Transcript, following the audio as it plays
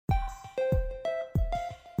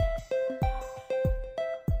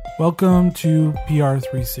Welcome to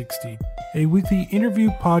PR360, a weekly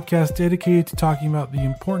interview podcast dedicated to talking about the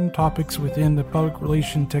important topics within the public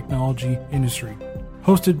relation technology industry.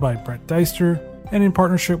 Hosted by Brett Deister and in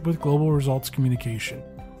partnership with Global Results Communication.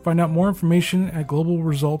 Find out more information at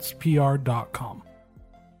globalresultspr.com.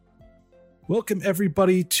 Welcome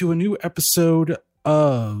everybody to a new episode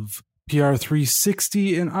of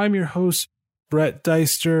PR360, and I'm your host, Brett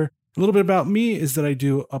Deister. A little bit about me is that I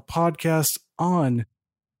do a podcast on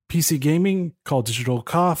PC gaming called Digital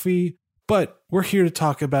Coffee, but we're here to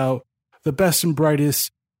talk about the best and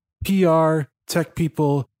brightest PR tech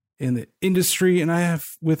people in the industry, and I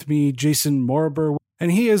have with me Jason Moriber,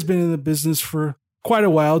 and he has been in the business for quite a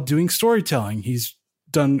while doing storytelling. He's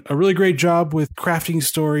done a really great job with crafting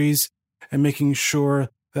stories and making sure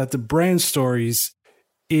that the brand stories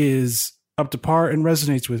is up to par and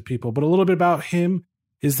resonates with people. But a little bit about him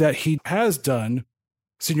is that he has done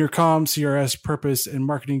Senior Comm, CRS, Purpose, and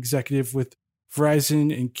Marketing Executive with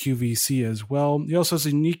Verizon and QVC as well. He also has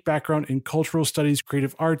a unique background in cultural studies,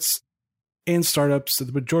 creative arts, and startups. So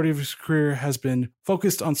the majority of his career has been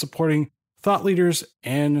focused on supporting thought leaders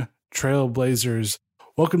and trailblazers.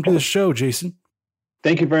 Welcome to the show, Jason.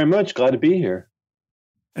 Thank you very much. Glad to be here.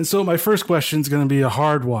 And so my first question is going to be a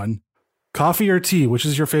hard one. Coffee or tea? Which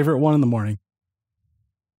is your favorite one in the morning?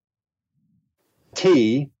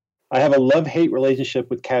 Tea. I have a love-hate relationship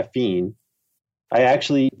with caffeine. I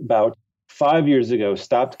actually, about 5 years ago,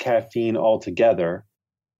 stopped caffeine altogether.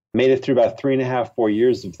 Made it through about 3.5, 4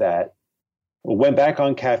 years of that. Went back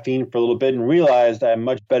on caffeine for a little bit and realized I'm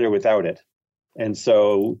much better without it. And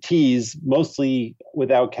so teas, mostly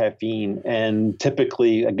without caffeine, and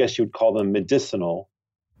typically, I guess you would call them medicinal.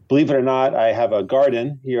 Believe it or not, I have a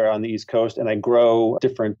garden here on the East Coast, and I grow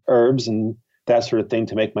different herbs and that sort of thing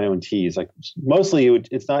to make my own teas. Like mostly,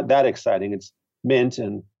 it's not that exciting. It's mint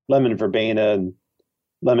and lemon verbena and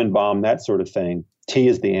lemon balm, that sort of thing. Tea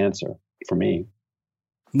is the answer for me.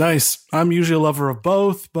 Nice. I'm usually a lover of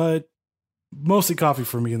both, but mostly coffee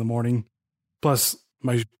for me in the morning. Plus,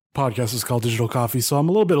 my podcast is called Digital Coffee, so I'm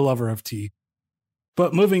a little bit a lover of tea.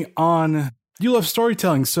 But moving on, you love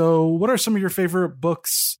storytelling. So what are some of your favorite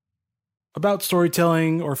books about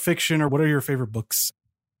storytelling or fiction, or what are your favorite books?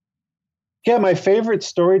 Yeah, my favorite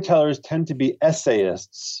storytellers tend to be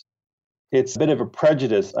essayists. It's a bit of a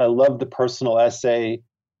prejudice. I love the personal essay,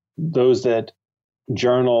 those that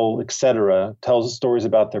journal, etc., tells stories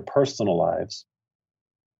about their personal lives.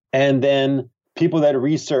 And then people that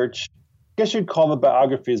research, I guess you'd call them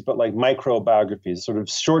biographies, but like microbiographies, sort of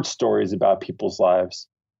short stories about people's lives.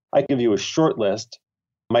 I give you a short list.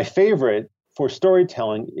 My favorite for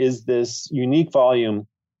storytelling is this unique volume,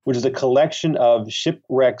 which is a collection of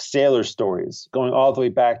shipwrecked sailor stories going all the way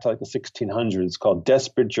back to like the 1600s, called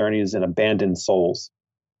Desperate Journeys and Abandoned Souls.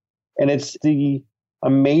 And it's the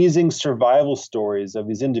amazing survival stories of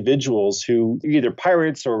these individuals who were either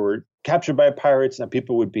pirates or were captured by pirates, and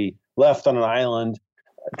people would be left on an island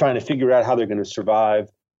trying to figure out how they're going to survive.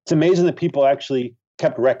 It's amazing that people actually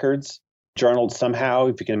kept records, journaled somehow.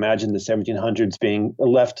 If you can imagine the 1700s being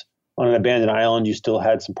left on an abandoned island, you still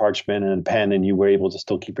had some parchment and a pen, and you were able to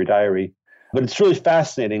still keep your diary. But it's really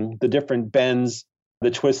fascinating, the different bends, the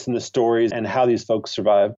twists in the stories, and how these folks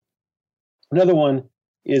survive. Another one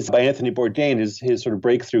is by Anthony Bourdain, his sort of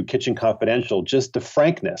breakthrough Kitchen Confidential, just the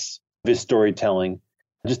frankness of his storytelling,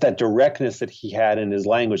 just that directness that he had in his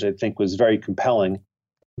language, I think was very compelling.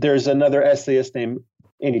 There's another essayist named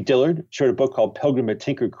Andy Dillard, wrote a book called Pilgrim at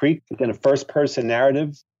Tinker Creek, again, a first-person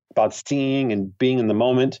narrative about seeing and being in the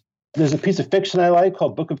moment. There's a piece of fiction I like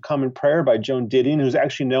called Book of Common Prayer by Joan Didion, who's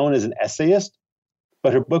actually known as an essayist.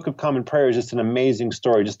 But her Book of Common Prayer is just an amazing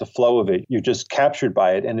story, just the flow of it. You're just captured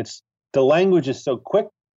by it. And the language is so quick.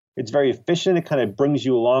 It's very efficient. It kind of brings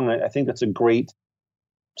you along. I think that's a great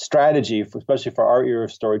strategy, especially for our era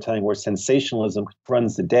of storytelling where sensationalism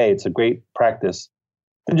runs the day. It's a great practice.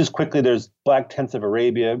 And just quickly, there's Black Tents of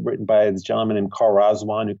Arabia, written by this gentleman named Karl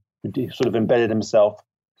Raswan, who sort of embedded himself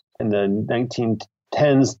in the 1910s,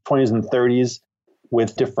 20s, and 30s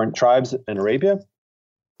with different tribes in Arabia.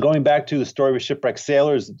 Going back to the story of shipwrecked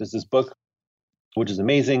sailors, there's this book, which is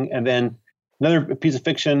amazing. And then another piece of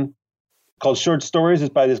fiction called Short Stories is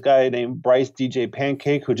by this guy named Bryce DJ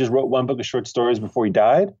Pancake, who just wrote one book of short stories before he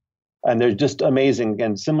died. And they're just amazing.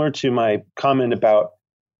 And similar to my comment about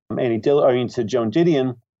Andy Dillard, to Joan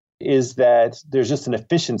Didion, is that there's just an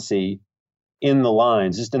efficiency in the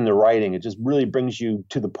lines, just in the writing. It just really brings you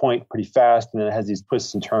to the point pretty fast, and then it has these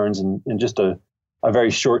twists and turns in just a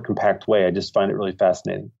very short, compact way. I just find it really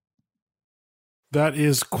fascinating. That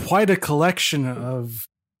is quite a collection of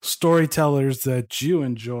storytellers that you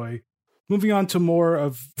enjoy. Moving on to more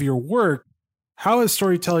of your work, How has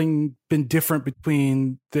storytelling been different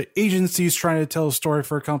between the agencies trying to tell a story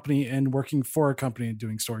for a company and working for a company and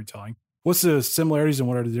doing storytelling? What's the similarities and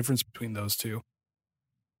what are the differences between those two?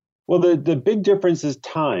 Well, the big difference is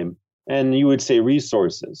time, and you would say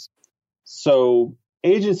resources. So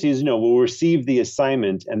agencies, will receive the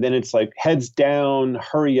assignment and then it's like heads down,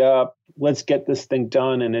 hurry up, let's get this thing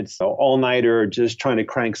done. And it's all-nighter, just trying to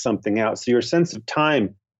crank something out. So your sense of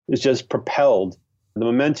time is just propelled. The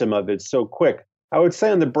momentum of it's so quick. I would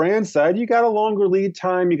say on the brand side, you got a longer lead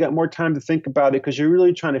time. You got more time to think about it because you're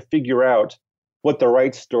really trying to figure out what the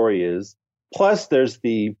right story is. Plus, there's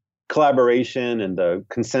the collaboration and the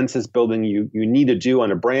consensus building you need to do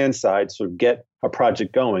on a brand side to get a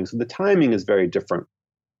project going. So the timing is very different.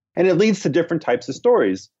 And it leads to different types of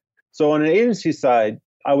stories. So on an agency side,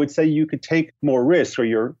 I would say you could take more risks, or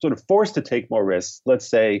you're sort of forced to take more risks. Let's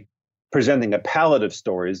say presenting a palette of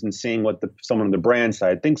stories and seeing what someone on the brand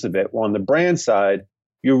side thinks of it. Well, on the brand side,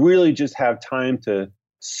 you really just have time to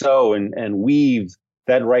sew and weave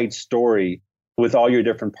that right story with all your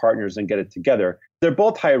different partners and get it together. They're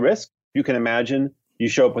both high risk. You can imagine you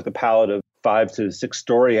show up with a palette of 5 to 6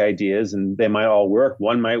 story ideas and they might all work.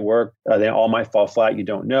 One might work. They all might fall flat. You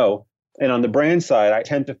don't know. And on the brand side, I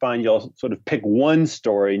tend to find you'll sort of pick one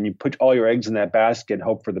story and you put all your eggs in that basket and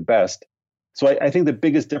hope for the best. So I think the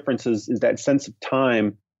biggest difference is that sense of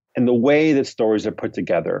time and the way that stories are put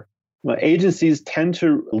together. Agencies tend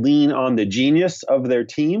to lean on the genius of their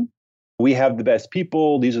team. We have the best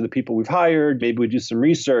people. These are the people we've hired. Maybe we do some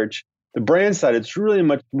research. The brand side, it's really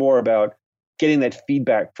much more about getting that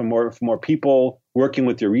feedback from more people, working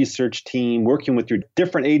with your research team, working with your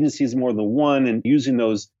different agencies, more than one, and using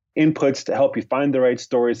those inputs to help you find the right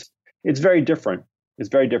stories. It's very different. It's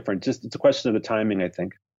very different. Just it's a question of the timing, I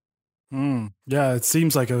think. Yeah, it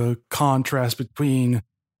seems like a contrast between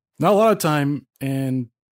not a lot of time and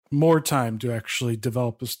more time to actually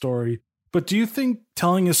develop a story. But do you think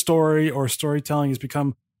telling a story or storytelling has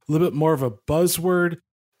become a little bit more of a buzzword?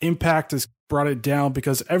 Impact has brought it down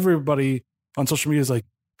because everybody on social media is like,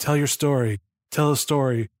 tell your story, tell a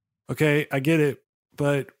story. Okay, I get it.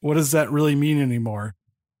 But what does that really mean anymore?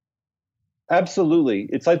 Absolutely.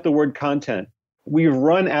 It's like the word content. We've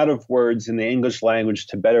run out of words in the English language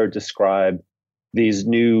to better describe these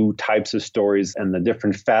new types of stories and the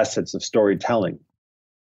different facets of storytelling.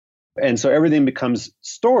 And so everything becomes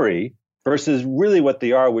story versus really what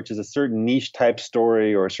they are, which is a certain niche type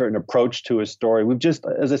story or a certain approach to a story. We've just,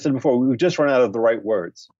 as I said before, we've just run out of the right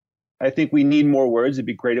words. I think we need more words. It'd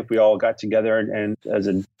be great if we all got together and as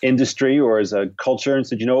an industry or as a culture and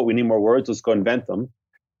said, you know what, we need more words, let's go invent them.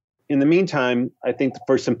 In the meantime, I think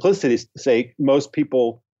for simplicity's sake, most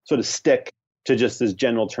people sort of stick to just this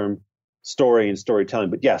general term story and storytelling.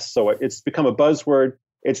 But yes, so it's become a buzzword.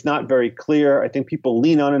 It's not very clear. I think people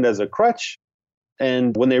lean on it as a crutch.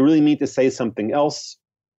 And when they really need to say something else,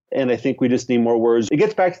 and I think we just need more words. It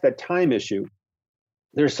gets back to that time issue.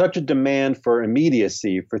 There's such a demand for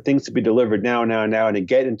immediacy, for things to be delivered now, and to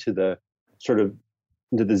get into the sort of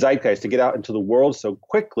into the zeitgeist, to get out into the world so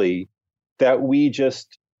quickly that we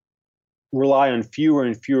just rely on fewer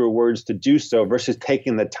and fewer words to do so versus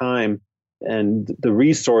taking the time and the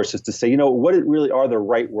resources to say, you know, what really are the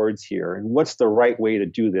right words here? And what's the right way to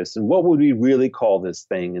do this? And what would we really call this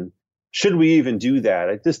thing? And should we even do that?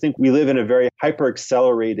 I just think we live in a very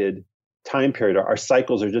hyper-accelerated time period. Our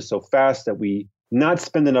cycles are just so fast that we not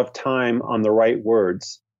spend enough time on the right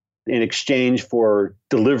words in exchange for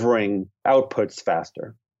delivering outputs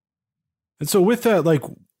faster. And so with that, like,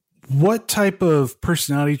 what type of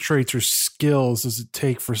personality traits or skills does it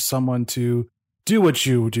take for someone to do what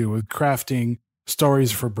you do with crafting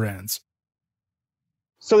stories for brands?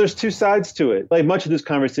 So there's two sides to it. Like much of this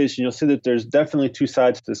conversation, you'll see that there's definitely two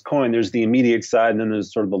sides to this coin. There's the immediate side, and then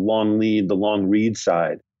there's sort of the long lead, the long read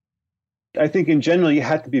side. I think in general, you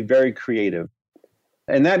have to be very creative.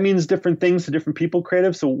 And that means different things to different people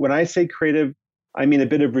creative. So when I say creative, I mean a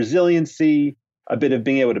bit of resiliency, a bit of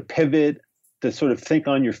being able to pivot, to sort of think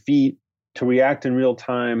on your feet, to react in real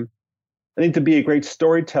time. I think to be a great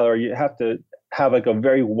storyteller, you have to have like a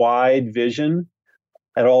very wide vision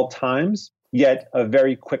at all times, yet a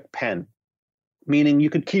very quick pen. Meaning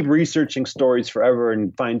you could keep researching stories forever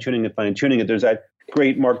and fine-tuning it. There's that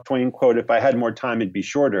great Mark Twain quote, if I had more time, it'd be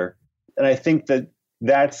shorter. And I think that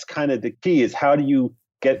that's kind of the key is how do you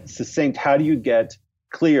get succinct? How do you get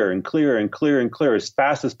clear and clear and clear and clear as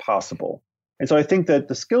fast as possible? And so I think that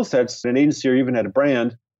the skill sets in an agency or even at a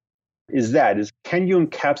brand is can you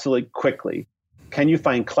encapsulate quickly? Can you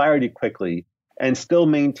find clarity quickly and still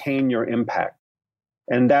maintain your impact?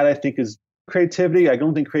 And that I think is creativity. I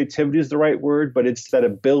don't think creativity is the right word, but it's that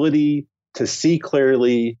ability to see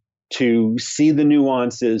clearly, to see the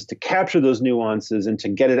nuances, to capture those nuances, and to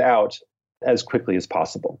get it out as quickly as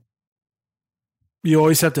possible. You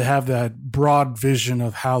always have to have that broad vision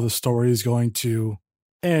of how the story is going to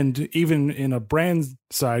end, even in a brand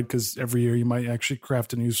side, because every year you might actually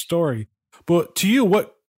craft a new story. But to you,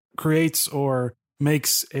 what creates or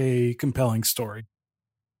makes a compelling story?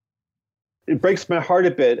 It breaks my heart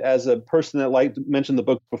a bit as a person that mentioned the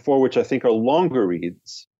books before, which I think are longer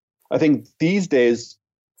reads. I think these days,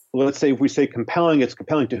 let's say if we say compelling, it's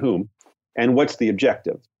compelling to whom? And what's the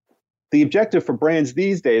objective? The objective for brands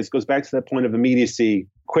these days goes back to that point of immediacy,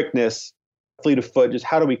 quickness, fleet of foot, just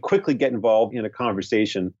how do we quickly get involved in a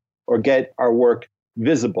conversation or get our work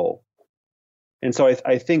visible? And so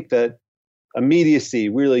I think that immediacy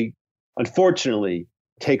really, unfortunately,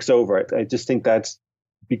 takes over. I just think that's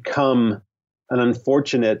become an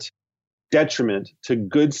unfortunate detriment to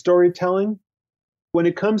good storytelling. When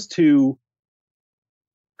it comes to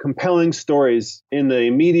compelling stories in the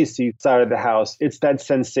immediacy side of the house, it's that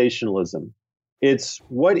sensationalism. It's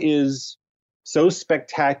what is so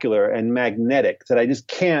spectacular and magnetic that I just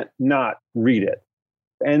can't not read it.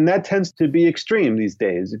 And that tends to be extreme these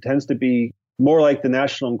days. It tends to be more like the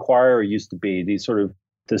National Enquirer used to be, these sort of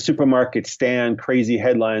the supermarket stand crazy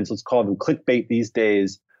headlines, let's call them clickbait these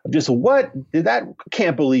days, of just what did that,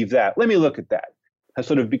 can't believe that. Let me look at that. Has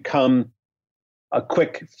sort of become a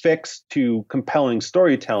quick fix to compelling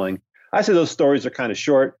storytelling. I say those stories are kind of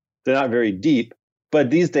short. They're not very deep. But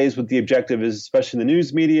these days, what the objective is, especially in the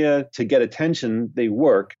news media, to get attention, they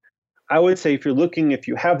work. I would say if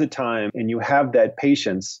you have the time and you have that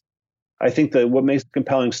patience, I think that what makes a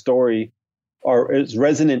compelling story is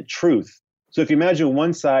resonant truth. So if you imagine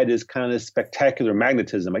one side is kind of spectacular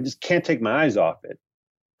magnetism, I just can't take my eyes off it.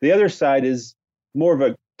 The other side is more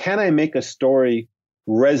of can I make a story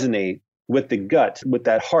resonate with the gut, with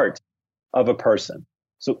that heart of a person?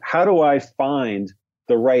 So how do I find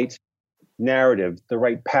the right narrative, the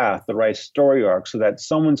right path, the right story arc so that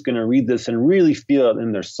someone's going to read this and really feel it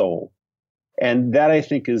in their soul? And that, I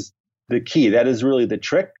think, is the key. That is really the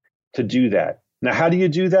trick to do that. Now, how do you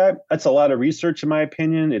do that? That's a lot of research, in my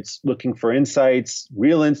opinion. It's looking for insights,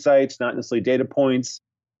 real insights, not necessarily data points.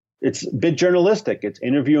 It's a bit journalistic. It's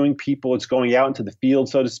interviewing people. It's going out into the field,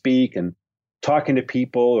 so to speak, and talking to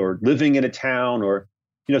people or living in a town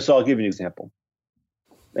so I'll give you an example.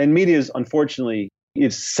 And media is, unfortunately,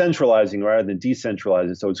 it's centralizing rather than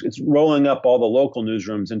decentralizing. So it's rolling up all the local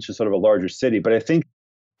newsrooms into sort of a larger city. But I think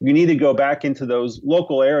you need to go back into those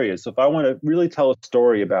local areas. So if I want to really tell a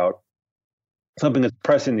story about something that's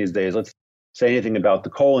pressing these days, let's say anything about the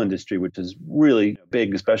coal industry, which is really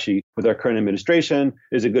big, especially with our current administration.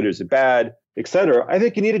 Is it good or is it bad, et cetera? I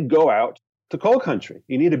think you need to go out to coal country.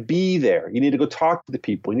 You need to be there. You need to go talk to the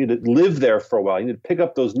people. You need to live there for a while. You need to pick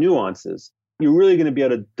up those nuances. You're really going to be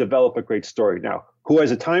able to develop a great story. Now, who has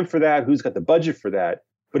the time for that? Who's got the budget for that?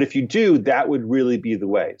 But if you do, that would really be the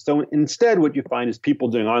way. So instead, what you find is people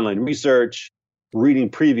doing online research, reading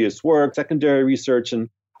previous work, secondary research, and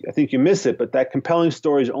I think you miss it. But that compelling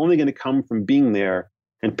story is only going to come from being there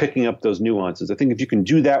and picking up those nuances. I think if you can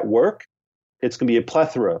do that work, it's going to be a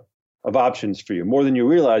plethora of options for you. More than you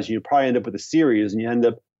realize, you probably end up with a series and you end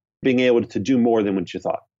up being able to do more than what you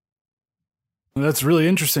thought. That's really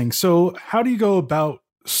interesting. So how do you go about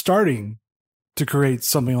starting to create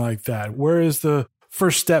something like that? Where is the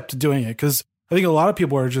first step to doing it? Because I think a lot of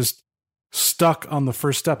people are just stuck on the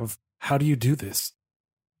first step of how do you do this?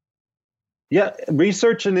 Yeah,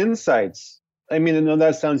 research and insights. I mean, I know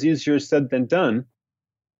that sounds easier said than done,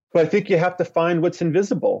 but I think you have to find what's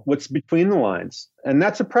invisible, what's between the lines. And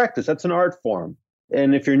that's a practice. That's an art form.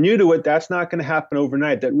 And if you're new to it, that's not going to happen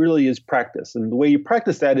overnight. That really is practice. And the way you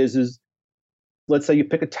practice that is let's say you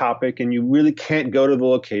pick a topic and you really can't go to the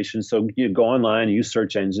location. So you go online, you use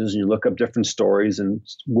search engines, and you look up different stories and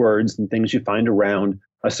words and things you find around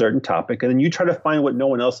a certain topic. And then you try to find what no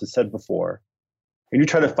one else has said before. And you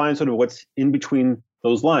try to find sort of what's in between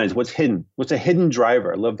those lines, what's hidden, what's a hidden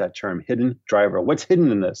driver. I love that term, hidden driver. What's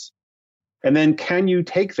hidden in this? And then can you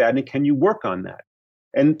take that and can you work on that?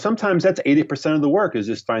 And sometimes that's 80% of the work is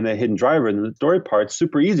just find that hidden driver. And the story part's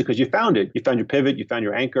super easy because you found it. You found your pivot, you found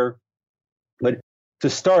your anchor. But to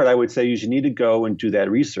start, I would say you need to go and do that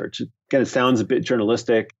research. Again, it sounds a bit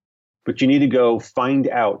journalistic, but you need to go find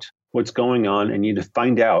out what's going on and you need to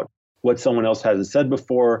find out what someone else hasn't said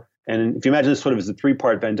before. And if you imagine this sort of as a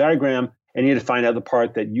 3-part Venn diagram, and you need to find out the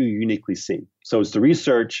part that you uniquely see. So it's the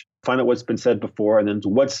research, find out what's been said before, and then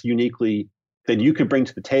what's uniquely that you can bring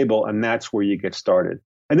to the table, and that's where you get started.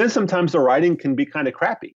 And then sometimes the writing can be kind of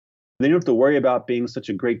crappy. Then you don't have to worry about being such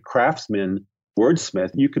a great craftsman,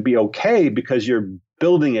 wordsmith. You could be okay because you're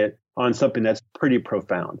building it on something that's pretty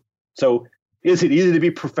profound. So is it easy to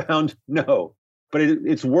be profound? No, but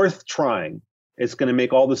it's worth trying. It's going to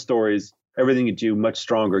make all the stories, everything you do, much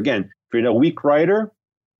stronger. Again, if you're a weak writer,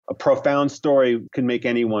 a profound story can make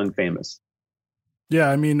anyone famous. Yeah,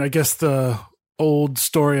 I mean, I guess the old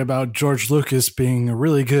story about George Lucas being a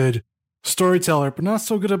really good storyteller, but not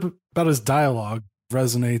so good about his dialogue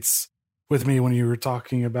resonates with me when you were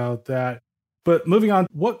talking about that. But moving on,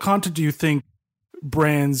 what content do you think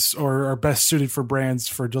brands or are best suited for brands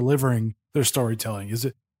for delivering their storytelling? Is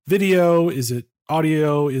it video? Is it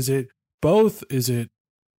audio? Is it both? Is it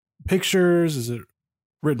pictures? Is it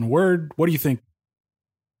written word? What do you think?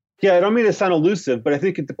 Yeah, I don't mean to sound elusive, but I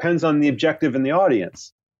think it depends on the objective and the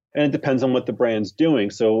audience. And it depends on what the brand's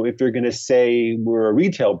doing. So if you're going to say we're a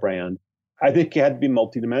retail brand, I think you have to be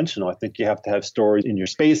multidimensional. I think you have to have stories in your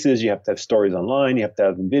spaces. You have to have stories online. You have to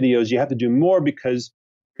have videos. You have to do more because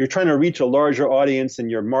you're trying to reach a larger audience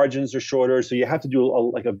and your margins are shorter. So you have to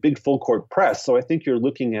do like a big full court press. So I think you're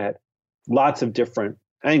looking at lots of different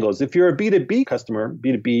angles. If you're a B2B customer,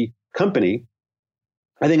 B2B company,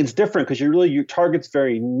 I think it's different because your target's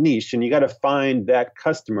very niche and you got to find that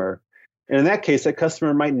customer. And in that case, that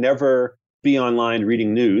customer might never be online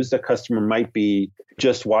reading news. That customer might be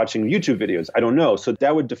just watching YouTube videos. I don't know. So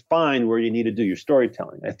that would define where you need to do your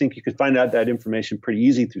storytelling. I think you could find out that information pretty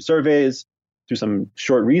easy through surveys, through some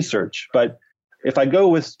short research. But if I go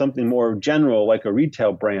with something more general, like a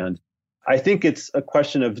retail brand, I think it's a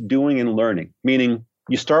question of doing and learning, meaning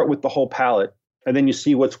you start with the whole palette and then you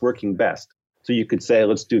see what's working best. So you could say,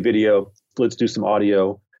 let's do video, let's do some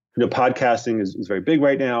audio. Podcasting is very big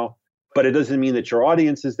right now, but it doesn't mean that your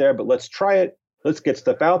audience is there, but let's try it. Let's get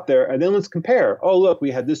stuff out there and then let's compare. Oh, look,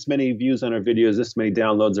 we had this many views on our videos, this many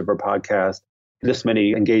downloads of our podcast, this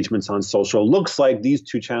many engagements on social. Looks like these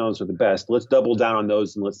two channels are the best. Let's double down on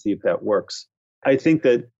those and let's see if that works. I think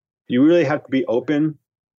that you really have to be open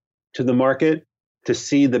to the market to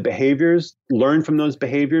see the behaviors, learn from those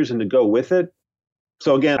behaviors and to go with it.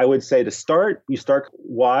 So again, I would say to start, you start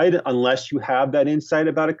wide unless you have that insight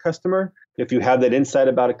about a customer. If you have that insight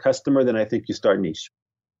about a customer, then I think you start niche.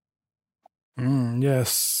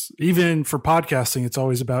 Yes. Even for podcasting, it's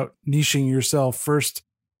always about niching yourself first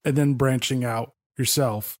and then branching out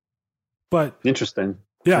yourself. But interesting.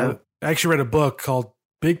 Yeah. I actually read a book called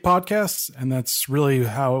Big Podcasts, and that's really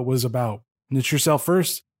how it was about. Niche yourself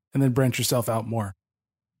first and then branch yourself out more.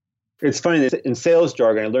 It's funny that in sales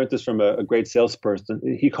jargon, I learned this from a great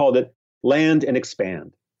salesperson. He called it land and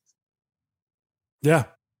expand. Yeah,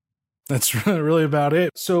 that's really about it.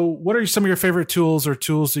 So what are some of your favorite tools or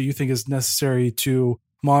tools that you think is necessary to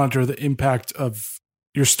monitor the impact of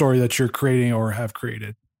your story that you're creating or have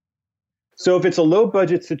created? So if it's a low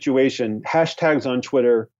budget situation, hashtags on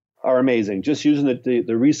Twitter are amazing. Just using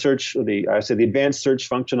the research, or the advanced search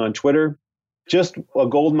function on Twitter, just a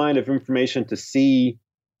goldmine of information to see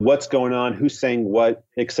what's going on, who's saying what,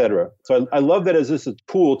 et cetera. So I love that as this a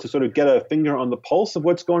tool to sort of get a finger on the pulse of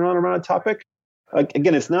what's going on around a topic.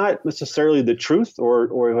 Again, it's not necessarily the truth or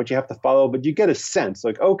what you have to follow, but you get a sense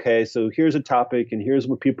like, okay, so here's a topic and here's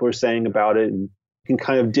what people are saying about it. And you can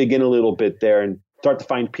kind of dig in a little bit there and start to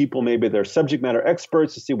find people, maybe they're subject matter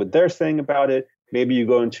experts, to see what they're saying about it. Maybe you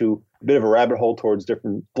go into a bit of a rabbit hole towards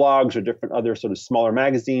different blogs or different other sort of smaller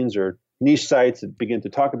magazines or niche sites that begin to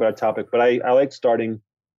talk about a topic. But I like starting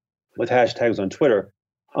with hashtags on Twitter.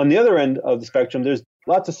 On the other end of the spectrum, there's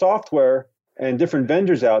lots of software and different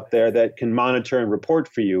vendors out there that can monitor and report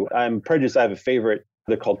for you. I'm prejudiced. I have a favorite.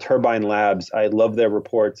 They're called Turbine Labs. I love their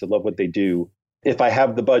reports. I love what they do. If I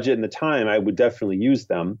have the budget and the time, I would definitely use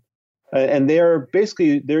them. And they're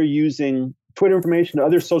using Twitter information,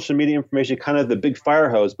 other social media information, kind of the big fire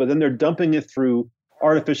hose, but then they're dumping it through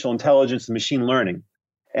artificial intelligence and machine learning.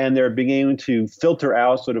 And they're beginning to filter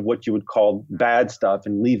out sort of what you would call bad stuff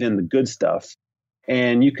and leave in the good stuff.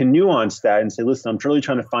 And you can nuance that and say, listen, I'm really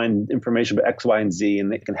trying to find information about X, Y, and Z,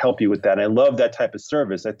 and they can help you with that. And I love that type of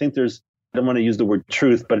service. I think I don't want to use the word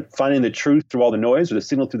truth, but finding the truth through all the noise or the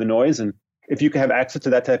signal through the noise. And if you can have access to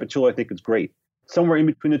that type of tool, I think it's great. Somewhere in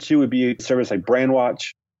between the two would be a service like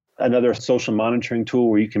Brandwatch, another social monitoring tool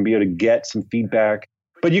where you can be able to get some feedback.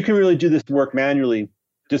 But you can really do this work manually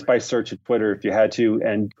just by search at Twitter if you had to,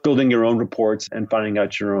 and building your own reports and finding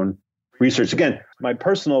out your own research. Again, my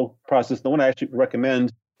personal process, the one I actually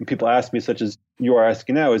recommend when people ask me, such as you are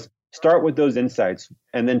asking now, is start with those insights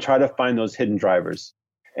and then try to find those hidden drivers.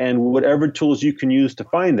 And whatever tools you can use to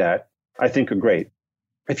find that, I think are great.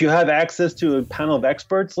 If you have access to a panel of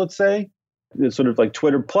experts, let's say, it's sort of like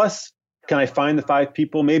Twitter Plus, can I find the 5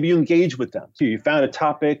 people? Maybe you engage with them. So you found a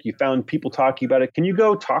topic, you found people talking about it. Can you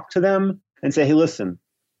go talk to them and say, hey, listen,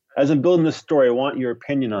 as I'm building this story, I want your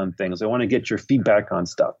opinion on things. I want to get your feedback on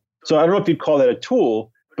stuff. So I don't know if you'd call that a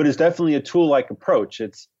tool, but it's definitely a tool-like approach.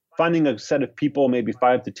 It's finding a set of people, maybe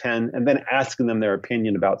 5 to 10, and then asking them their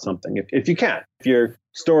opinion about something. If you can. If your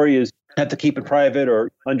story is have to keep it private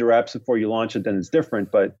or under wraps before you launch it, then it's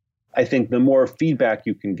different. But I think the more feedback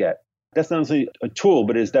you can get, that's not necessarily a tool,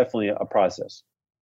 but it's definitely a process.